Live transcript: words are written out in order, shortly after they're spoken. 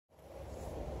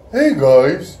Hey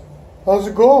guys, how's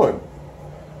it going?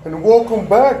 And welcome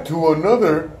back to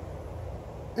another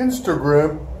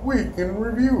Instagram Week in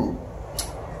Review.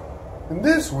 And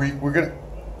this week we're gonna...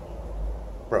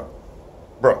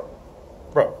 Bro,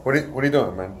 what are you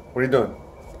doing, man? What are you doing?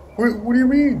 What do you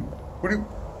mean?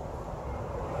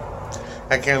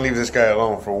 I can't leave this guy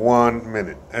alone for 1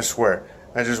 minute, I swear.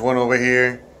 I just went over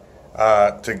here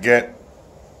to get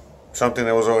something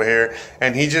that was over here,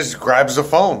 and he just grabs the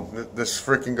phone. This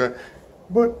freaking guy.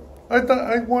 But I thought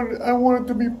I wanted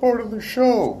to be part of the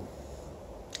show.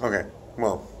 Okay,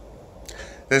 well,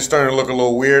 this is starting to look a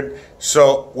little weird.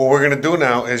 So what we're gonna do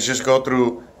now is just go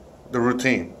through the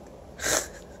routine.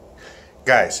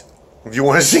 Guys, if you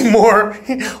want to see more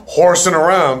horsing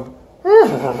around,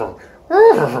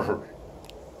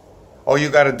 all you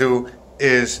gotta do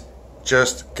is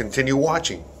just continue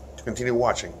watching. Continue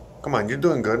watching. Come on, you're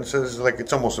doing good. So this is like,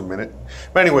 it's almost a minute.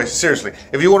 But anyway, seriously,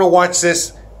 if you want to watch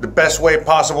this the best way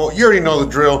possible, you already know the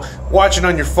drill. Watch it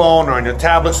on your phone or on your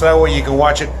tablet, so that way you can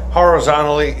watch it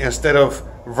horizontally instead of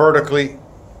vertically.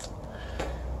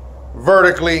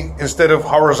 Vertically instead of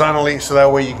horizontally, so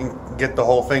that way you can get the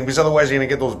whole thing. Because otherwise you're going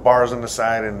to get those bars on the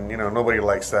side, and, you know, nobody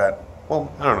likes that.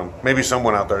 Well, I don't know. Maybe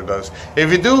someone out there does.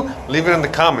 If you do, leave it in the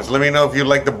comments. Let me know if you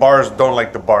like the bars, don't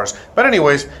like the bars. But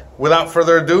anyways, without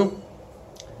further ado,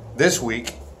 this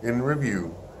week in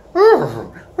review.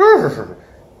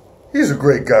 He's a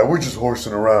great guy. We're just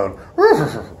horsing around.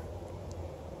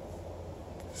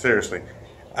 Seriously,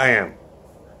 I am.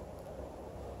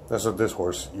 That's what this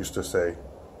horse used to say.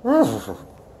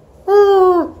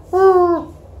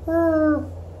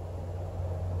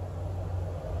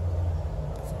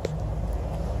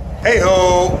 Hey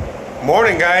ho!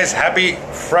 Morning, guys. Happy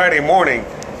Friday morning.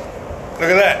 Look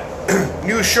at that.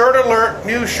 New shirt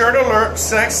alert,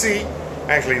 sexy.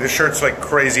 Actually, the shirt's like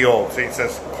crazy old. See, it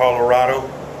says Colorado.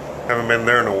 Haven't been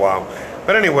there in a while.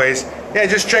 But anyways, yeah,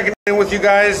 just checking in with you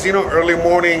guys. You know, early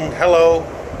morning. Hello.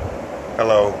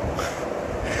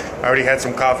 I already had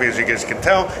some coffee, as you guys can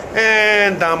tell.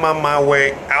 And I'm on my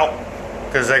way out,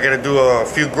 because I gotta do a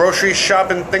few grocery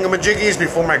shopping thingamajiggies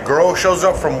before my girl shows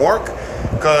up from work.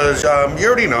 Because you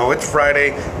already know, it's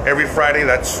Friday. Every Friday,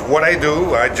 that's what I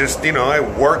do. I just, you know, I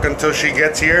work until she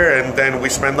gets here, and then we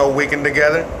spend the whole weekend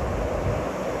together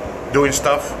doing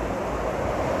stuff.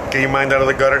 Get your mind out of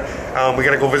the gutter. We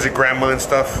gotta go visit grandma and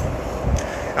stuff.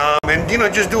 And, you know,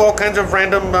 just do all kinds of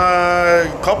random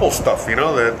couple stuff, you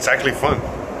know, that's actually fun.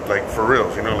 Like, for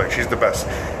real, you know, like, she's the best.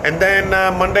 And then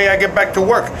Monday I get back to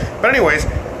work. But anyways,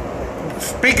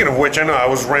 speaking of which, I know I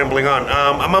was rambling on.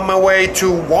 I'm on my way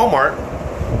to Walmart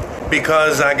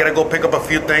because I gotta go pick up a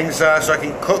few things so I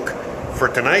can cook for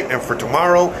tonight and for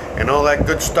tomorrow and all that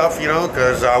good stuff, you know,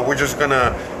 because we're just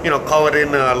gonna, you know, call it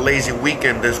in a lazy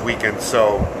weekend this weekend.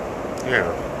 So, you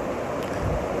know,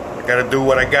 I gotta do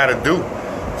what I gotta do.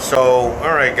 So,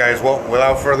 alright guys, well,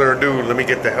 without further ado, let me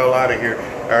get the hell out of here.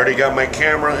 I already got my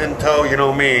camera in tow, you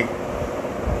know me.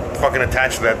 Fucking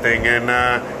attached to that thing, and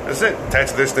that's it.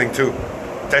 Attached to this thing too.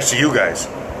 Attached to you guys.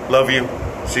 Love you.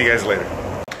 See you guys later.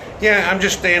 Yeah, I'm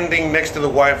just standing next to the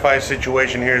Wi-Fi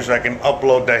situation here so I can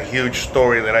upload that huge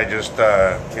story that I just,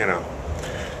 you know.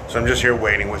 So I'm just here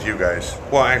waiting with you guys.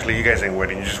 Well, actually, you guys ain't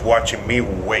waiting. You're just watching me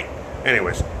wait.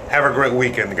 Anyways, have a great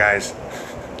weekend, guys.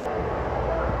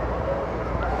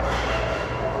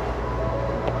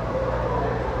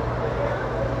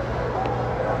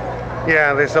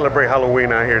 Yeah, they celebrate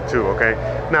Halloween out here too, okay?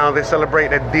 Now, they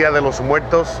celebrate el Dia de los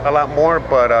Muertos a lot more,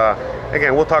 but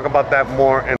again, we'll talk about that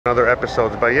more in other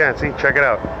episodes. But yeah, see, check it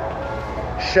out.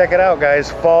 Check it out,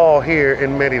 guys. Fall here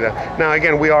in Merida. Now,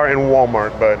 again, we are in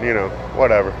Walmart, but, you know,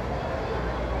 whatever.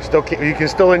 Still, you can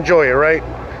still enjoy it, right?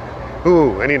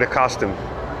 Ooh, I need a costume.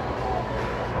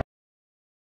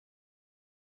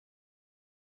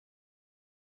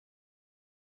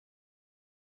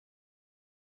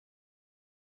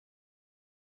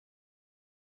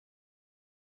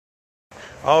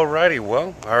 Alrighty,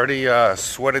 well, I already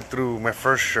sweated through my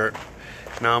first shirt.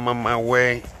 Now I'm on my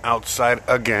way outside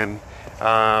again.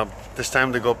 This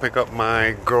time to go pick up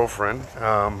my girlfriend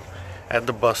at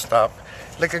the bus stop,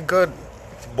 like a good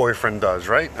boyfriend does,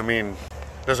 right? I mean,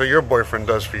 that's what your boyfriend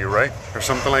does for you, right? Or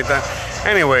something like that.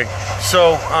 Anyway,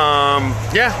 so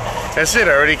yeah, that's it.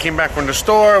 I already came back from the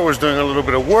store, was doing a little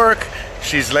bit of work.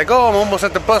 She's like, oh, I'm almost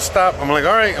at the bus stop. I'm like,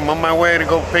 all right, I'm on my way to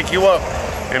go pick you up.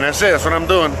 And that's it, that's what I'm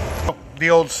doing. The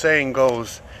old saying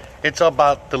goes, it's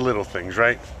about the little things,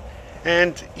 right?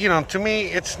 And, you know, to me,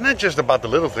 it's not just about the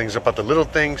little things, about the little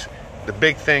things, the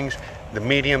big things, the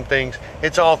medium things.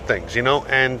 It's all things, you know,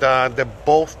 and that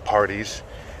both parties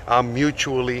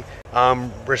mutually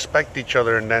respect each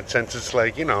other in that sense. It's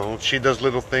like, you know, she does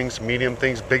little things, medium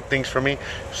things, big things for me,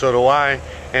 so do I.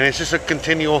 And it's just a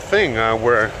continual thing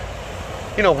where,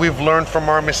 you know, we've learned from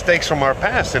our mistakes from our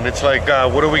past, and it's like,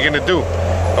 what are we gonna do?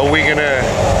 Are we gonna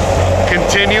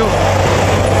continue?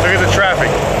 Look at the traffic.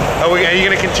 Are you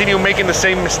gonna continue making the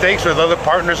same mistakes with other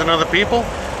partners and other people?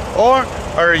 Or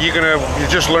are you gonna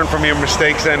just learn from your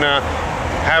mistakes and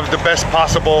have the best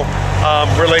possible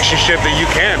relationship that you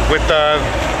can with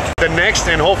the next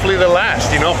and hopefully the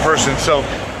last, you know, person? So,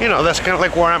 you know, that's kind of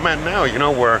like where I'm at now, you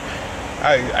know, where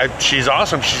she's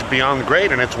awesome, she's beyond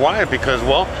great, and it's why, because,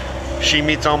 well, she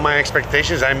meets all my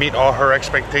expectations, I meet all her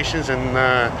expectations, and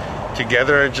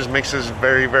together it just makes us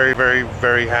very, very, very,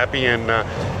 very happy. And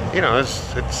you know,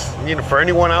 it's you know, for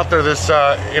anyone out there that's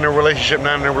in a relationship,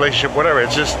 not in a relationship, whatever,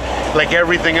 it's just like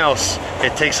everything else.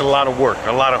 It takes a lot of work,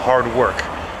 a lot of hard work,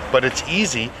 but it's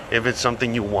easy if it's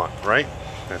something you want, right?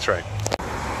 That's right.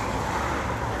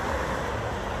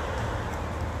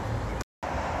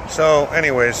 So,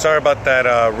 anyways, sorry about that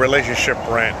relationship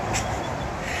rant.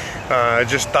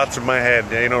 Just thoughts in my head,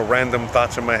 you know, random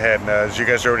thoughts in my head, as you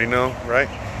guys already know, right?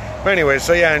 But anyway,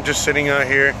 so yeah, I'm just sitting out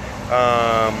here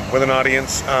with an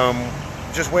audience,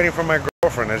 just waiting for my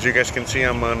girlfriend. As you guys can see,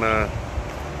 I'm on,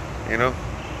 you know,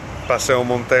 Paseo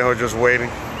Montejo, just waiting.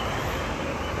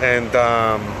 And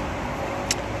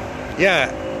yeah,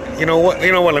 you know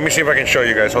what? Let me see if I can show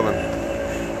you guys. Hold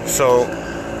on. So,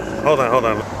 hold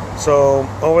on. So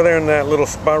over there in that little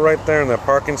spot right there, in that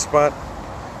parking spot,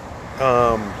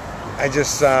 I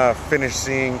just finished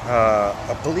seeing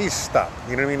a police stop,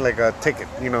 you know what I mean, like a ticket,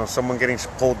 you know, someone getting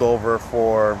pulled over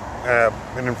for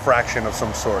an infraction of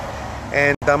some sort.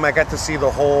 And I got to see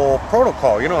the whole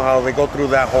protocol, you know, how they go through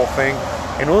that whole thing.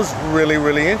 And it was really,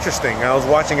 really interesting. I was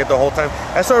watching it the whole time.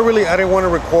 I didn't want to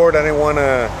record,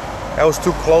 I was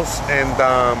too close, and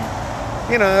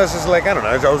you know, I was just like, I don't know,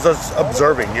 I was just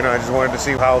observing, you know, I just wanted to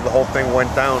see how the whole thing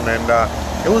went down. And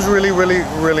it was really, really,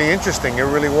 really interesting. It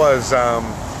really was.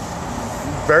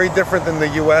 Very different than the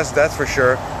US, that's for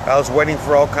sure. I was waiting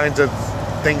for all kinds of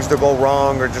things to go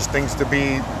wrong, or just things to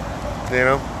be, you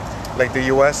know, like the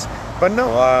US. But no,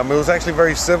 it was actually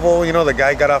very civil. You know, the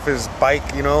guy got off his bike,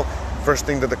 you know, first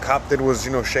thing that the cop did was,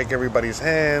 you know, shake everybody's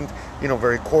hand, you know,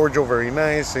 very cordial, very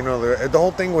nice. You know, the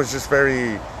whole thing was just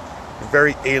very,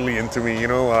 very alien to me, you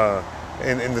know,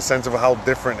 in the sense of how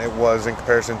different it was in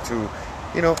comparison to,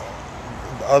 you know,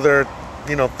 other,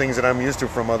 you know, things that I'm used to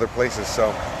from other places.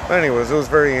 So anyways, it was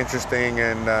very interesting,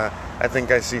 and I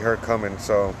think I see her coming.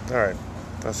 So all right,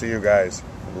 I'll see you guys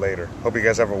later. Hope you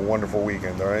guys have a wonderful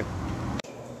weekend. All right.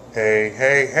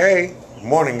 Hey,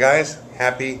 morning, guys.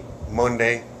 Happy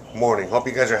Monday morning. Hope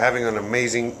you guys are having an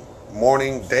amazing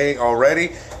morning, day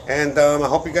already, and I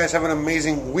hope you guys have an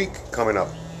amazing week coming up.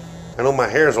 I know my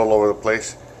hair is all over the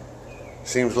place.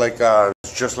 Seems like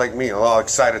it's just like me, all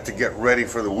excited to get ready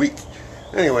for the week.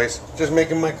 Anyways, just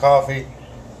making my coffee.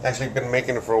 Actually been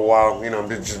making it for a while. You know, I've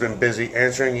just been busy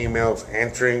answering emails,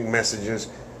 answering messages,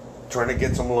 trying to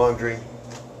get some laundry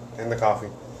and the coffee.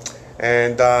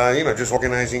 And, you know, just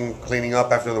organizing, cleaning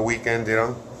up after the weekend, you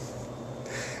know,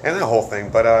 and the whole thing.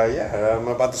 But, yeah, I'm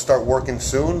about to start working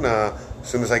soon. As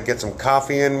soon as I get some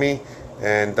coffee in me,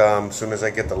 and as soon as I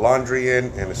get the laundry in,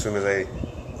 and as soon as I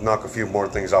knock a few more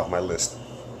things off my list.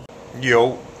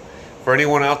 Yo. For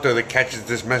anyone out there that catches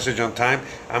this message on time,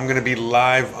 I'm going to be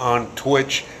live on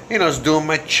Twitch, you know, just doing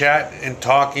my chat and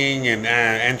talking and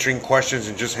answering questions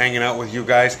and just hanging out with you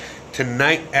guys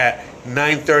tonight at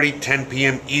 9:30, 10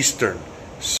 p.m. Eastern.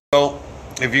 So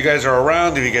if you guys are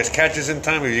around, if you guys catch this in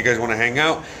time, if you guys want to hang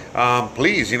out,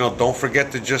 please, you know, don't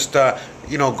forget to just,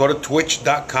 you know, go to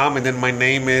twitch.com, and then my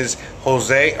name is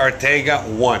Jose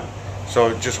Arteaga 1.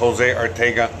 So just Jose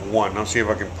Arteaga 1. I'll see if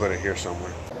I can put it here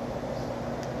somewhere.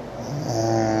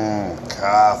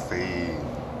 Coffee.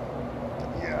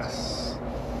 Yes.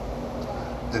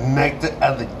 The nectar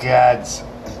of the gods.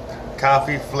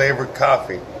 Coffee flavored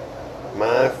coffee.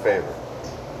 My favorite.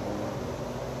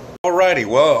 Alrighty,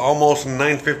 well, almost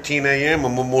 9:15 a.m.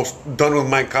 I'm almost done with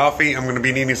my coffee. I'm going to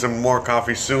be needing some more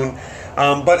coffee soon.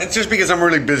 But it's just because I'm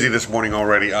really busy this morning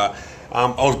already. I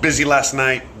was busy last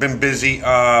night, been busy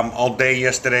all day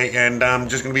yesterday, and I'm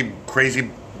just going to be crazy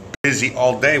busy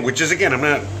all day, which is, again, I'm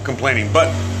not complaining. But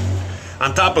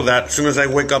on top of that, as soon as I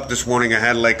wake up this morning, I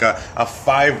had like a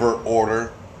Fiverr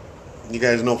order. You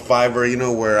guys know Fiverr, you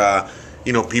know, where,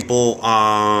 you know, people,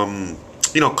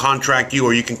 you know, contract you,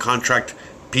 or you can contract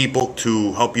people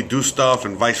to help you do stuff,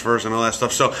 and vice versa and all that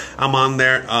stuff. So I'm on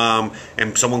there,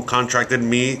 and someone contracted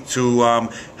me to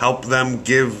help them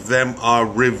give them a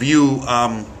review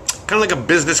kind of like a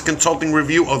business consulting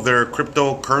review of their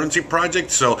cryptocurrency project.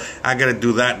 So I got to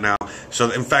do that now.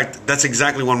 So in fact, that's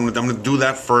exactly what I'm going to do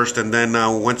that first, and then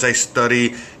once I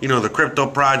study, the crypto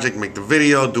project, make the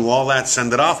video, do all that,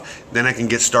 send it off, then I can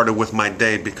get started with my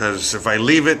day. Because if I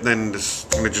leave it, then it's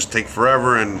going to just take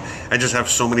forever, and I just have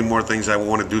so many more things I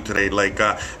want to do today. Like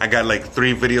I got like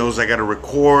 3 videos I got to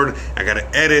record, I got to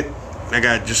edit. I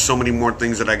got just so many more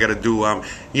things that I got to do,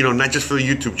 not just for the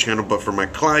YouTube channel, but for my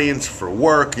clients, for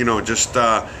work,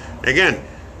 again,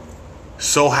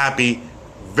 so happy,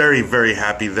 very, very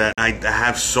happy that I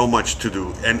have so much to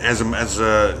do. And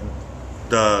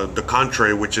the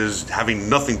contrary, which is having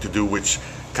nothing to do, which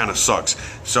kind of sucks.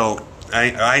 So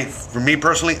for me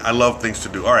personally, I love things to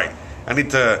do. All right, I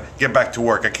need to get back to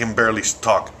work. I can barely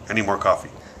talk. I need more coffee.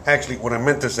 Actually, what I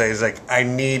meant to say is I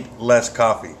need less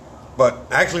coffee. But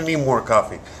I actually need more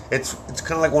coffee. It's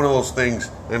kind of like one of those things.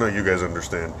 I know you guys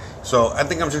understand. So I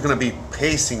think I'm just going to be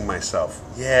pacing myself.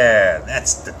 Yeah,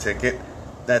 that's the ticket.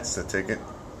 That's the ticket.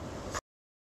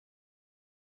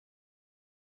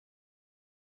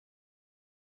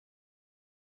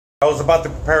 I was about to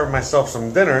prepare myself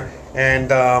some dinner, and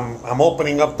I'm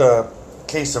opening up the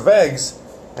case of eggs,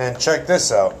 and check this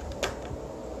out.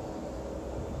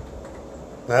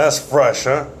 Now that's fresh,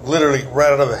 huh? Literally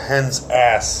right out of the hen's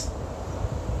ass.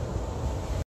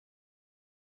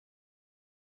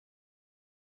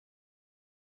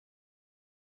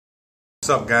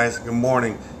 What's up, guys? Good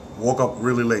morning. Woke up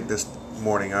really late this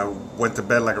morning. I went to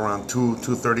bed like around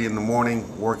 2:30 in the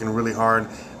morning, working really hard.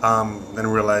 Then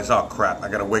realized, oh crap, I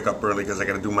gotta wake up early because I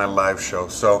gotta do my live show.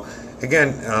 So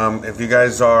again, if you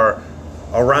guys are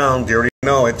around, you already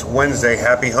know it's Wednesday.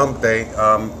 Happy Hump Day.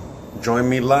 Join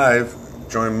me live.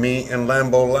 Join me and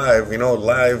Lambo live.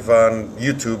 Live on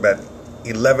YouTube at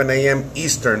 11 a.m.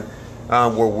 Eastern,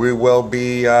 where we will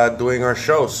be doing our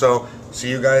show. So see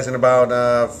you guys in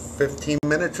about 15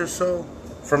 minutes or so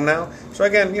from now. So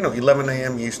again, 11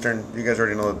 a.m. Eastern. You guys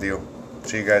already know the deal.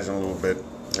 See you guys in a little bit.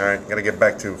 All right, gotta get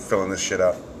back to filling this shit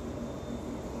out.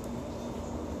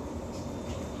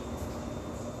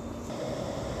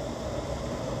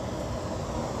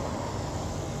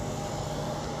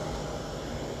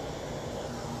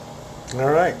 All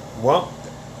right, well,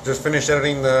 just finished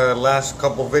editing the last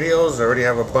couple videos. I already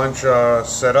have a bunch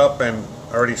set up, and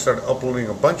I already started uploading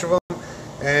a bunch of them.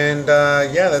 And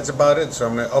yeah, that's about it. So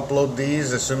I'm going to upload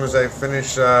these as soon as I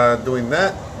finish doing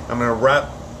that. I'm going to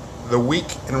wrap the week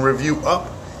in review up.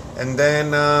 And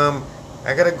then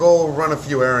I got to go run a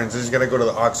few errands. I just got to go to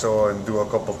the OXXO and do a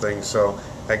couple things. So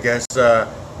I guess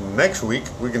next week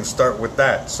we can start with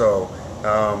that. So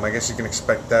I guess you can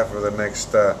expect that for the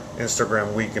next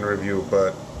Instagram week in review.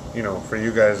 But, for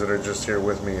you guys that are just here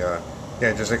with me,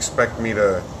 yeah, just expect me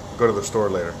to go to the store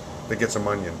later to get some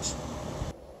onions.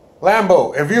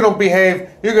 Lambo, if you don't behave,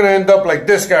 you're going to end up like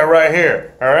this guy right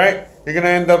here, all right? You're going to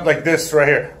end up like this right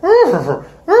here.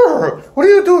 What are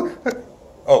you doing?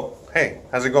 Oh, hey,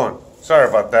 how's it going? Sorry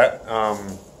about that.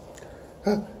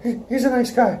 He's a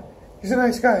nice guy. He's a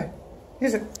nice guy.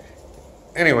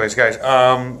 Anyways, guys,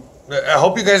 I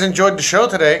hope you guys enjoyed the show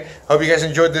today. Hope you guys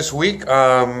enjoyed this week.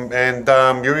 And you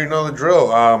already know the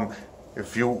drill.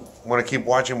 If you want to keep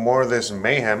watching more of this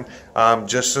mayhem,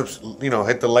 just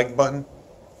hit the like button.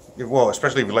 Well,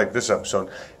 especially if you like this episode,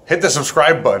 hit the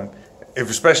subscribe button.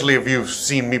 Especially if you've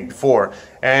seen me before.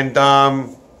 And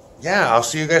yeah, I'll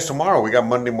see you guys tomorrow. We got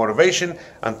Monday Motivation.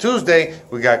 On Tuesday,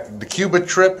 we got the Cuba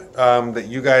trip that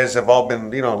you guys have all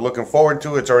been looking forward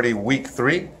to. It's already week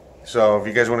 3. So if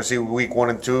you guys want to see week 1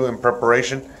 and 2 in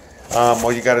preparation,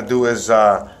 all you got to do is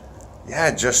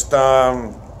yeah, just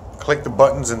click the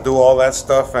buttons and do all that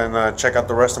stuff, and check out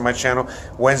the rest of my channel.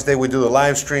 Wednesday we do the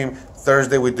live stream.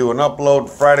 Thursday we do an upload.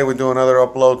 Friday we do another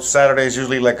upload. Saturday is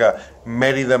usually like a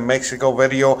Merida, Mexico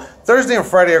video. Thursday and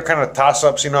Friday are kind of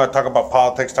toss-ups. I talk about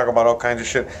politics, talk about all kinds of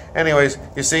shit. Anyways,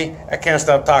 you see, I can't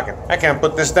stop talking. I can't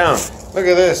put this down. Look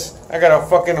at this. I got a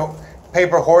fucking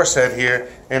paper horse head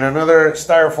here and another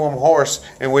styrofoam horse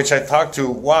in which I talk to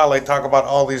while I talk about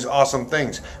all these awesome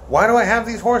things. Why do I have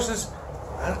these horses?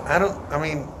 I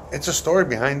mean, it's a story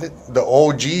behind it. The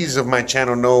OGs of my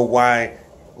channel know why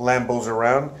Lambo's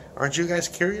around. Aren't you guys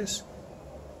curious?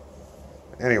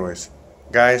 Anyways,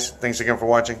 guys, thanks again for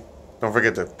watching. Don't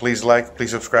forget to please like, please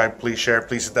subscribe, please share,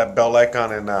 please hit that bell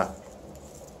icon, and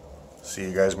see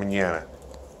you guys mañana.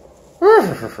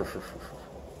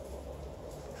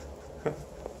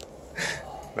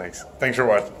 Thanks for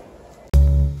watching.